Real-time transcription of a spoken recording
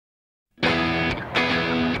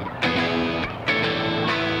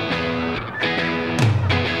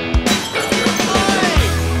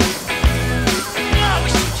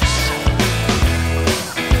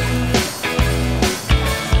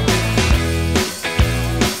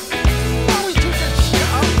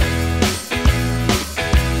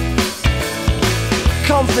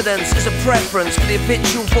residence is a preference for the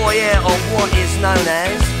habitual voyeur of what is known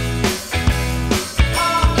as.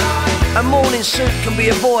 A morning suit can be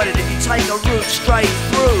avoided if you take a route straight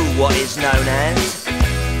through what is known as.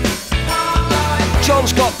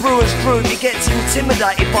 John's got Brewer's Group, he gets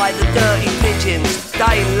intimidated by the dirty pigeons.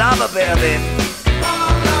 They love a bit of him.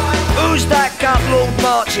 Who's that gut lord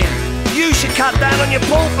marching? You should cut down on your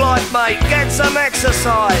pork life, mate. Get some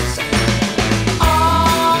exercise.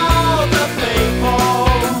 All the people,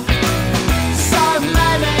 so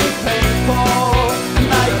many people, and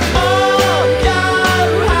they all go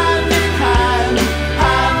hand in hand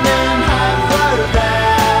through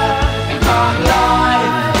their hard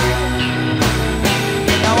life.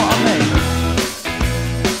 You know what I mean?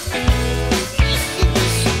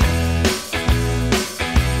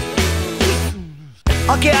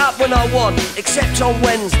 I get up when I want, except on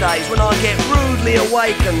Wednesdays when I get rudely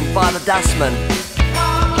awakened by the dustman.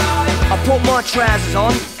 I put my trousers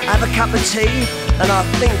on, have a cup of tea, and I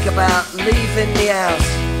think about leaving the house.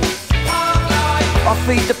 I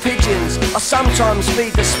feed the pigeons, I sometimes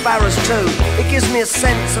feed the sparrows too. It gives me a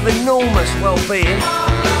sense of enormous well-being.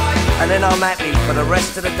 And then I'm happy for the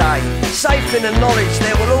rest of the day, safe in the knowledge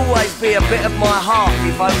there will always be a bit of my heart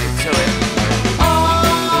devoted to it.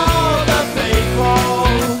 All the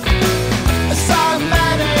people, so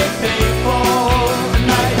many people, and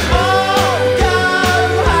they all go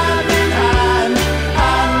hand in hand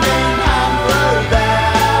through their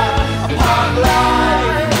hard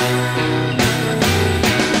life.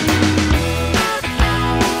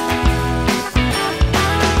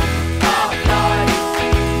 Hard life.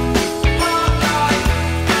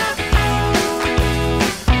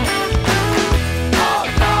 Hard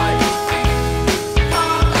life.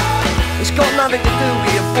 It's got nothing to do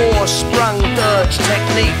with your four-sprung dirge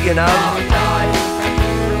technique, you know.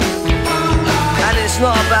 And it's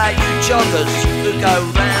not about you joggers who go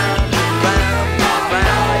round, round,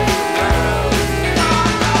 round.